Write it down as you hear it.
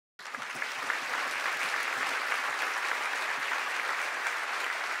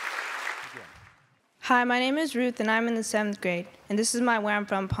Hi, my name is Ruth, and I'm in the 7th grade, and this is my Where I'm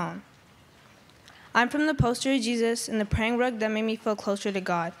From poem. I'm from the poster of Jesus and the praying rug that made me feel closer to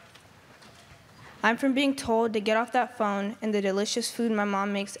God. I'm from being told to get off that phone and the delicious food my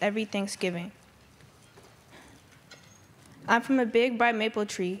mom makes every Thanksgiving. I'm from a big, bright maple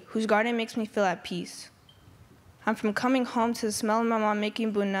tree whose garden makes me feel at peace. I'm from coming home to the smell of my mom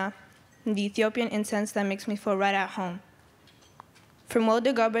making bunna and the Ethiopian incense that makes me feel right at home. From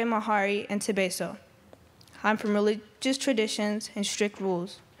Wodegabe Mahari and Tebeso. I'm from religious traditions and strict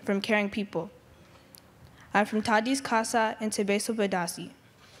rules, from caring people. I'm from Tadi's Casa and Tebeso Badasi.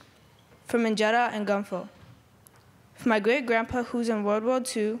 From Injera and Gumfo. From my great-grandpa who's in World War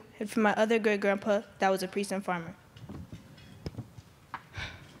II, and from my other great-grandpa that was a priest and farmer.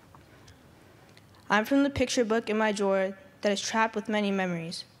 I'm from the picture book in my drawer that is trapped with many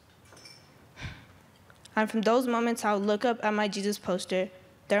memories. I'm from those moments I would look up at my Jesus poster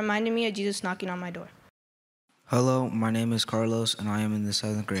that reminded me of Jesus knocking on my door. Hello, my name is Carlos, and I am in the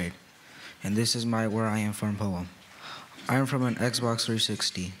 7th grade, and this is my Where I Am From poem. I am from an Xbox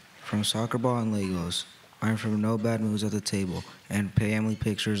 360, from soccer ball and Legos. I am from no bad moves at the table and family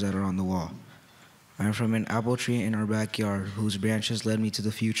pictures that are on the wall. I am from an apple tree in our backyard whose branches led me to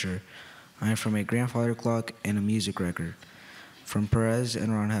the future. I am from a grandfather clock and a music record, from Perez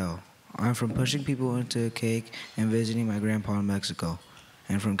and Rangel. I am from pushing people into a cake and visiting my grandpa in Mexico,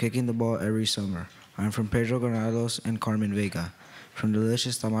 and from kicking the ball every summer. I am from Pedro Granados and Carmen Vega, from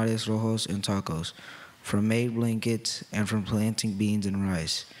delicious tamales rojos and tacos, from made blankets, and from planting beans and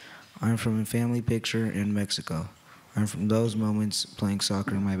rice. I am from a family picture in Mexico. I am from those moments playing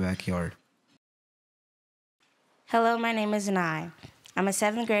soccer in my backyard. Hello, my name is Anai. I'm a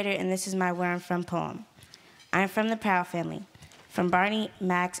 7th grader, and this is my Where I'm From poem. I am from the Proud family, from Barney,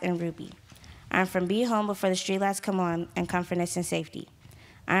 Max, and Ruby. I am from Be Home Before the Streetlights Come On and Comfort Us in Safety.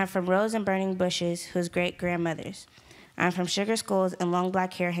 I am from Rose and Burning Bushes, whose great-grandmothers. I am from Sugar Skulls and long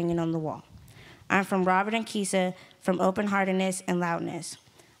black hair hanging on the wall. I am from Robert and Kisa, from open-heartedness and loudness.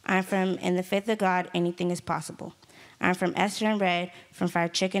 I am from In the Faith of God, Anything is Possible. I am from Esther and Red, from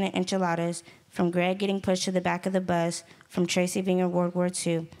Fried Chicken and Enchiladas, from Greg getting pushed to the back of the bus, from Tracy being in World War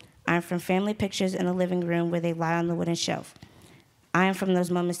II. I am from family pictures in the living room where they lie on the wooden shelf. I am from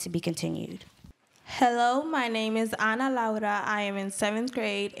those moments to be continued. Hello, my name is Ana Laura. I am in 7th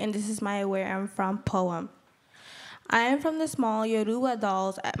grade, and this is my Where I'm From poem. I am from the small Yoruba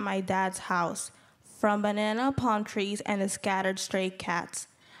dolls at my dad's house, from banana palm trees and the scattered stray cats.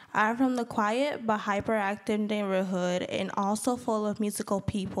 I am from the quiet but hyperactive neighborhood and also full of musical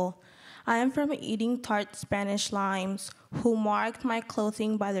people. I am from eating tart Spanish limes, who marked my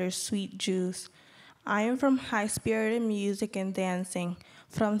clothing by their sweet juice. I am from high-spirited music and dancing,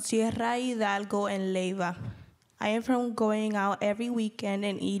 from Sierra Hidalgo and Leiva. I am from going out every weekend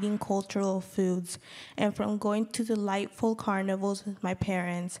and eating cultural foods, and from going to delightful carnivals with my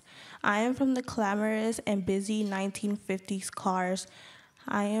parents. I am from the glamorous and busy 1950s cars.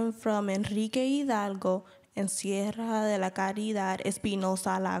 I am from Enrique Hidalgo and Sierra de la Caridad,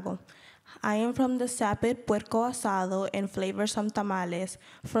 Espinosa Lago. I am from the sapid puerco asado and flavorsome tamales,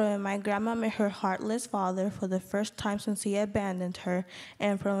 from when my grandma met her heartless father for the first time since he abandoned her,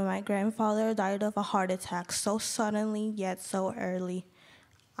 and from when my grandfather died of a heart attack so suddenly yet so early.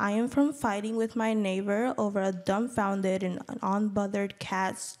 I am from fighting with my neighbor over a dumbfounded and unbothered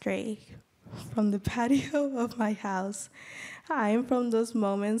cat stray from the patio of my house. I am from those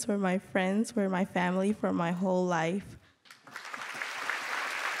moments where my friends were my family for my whole life.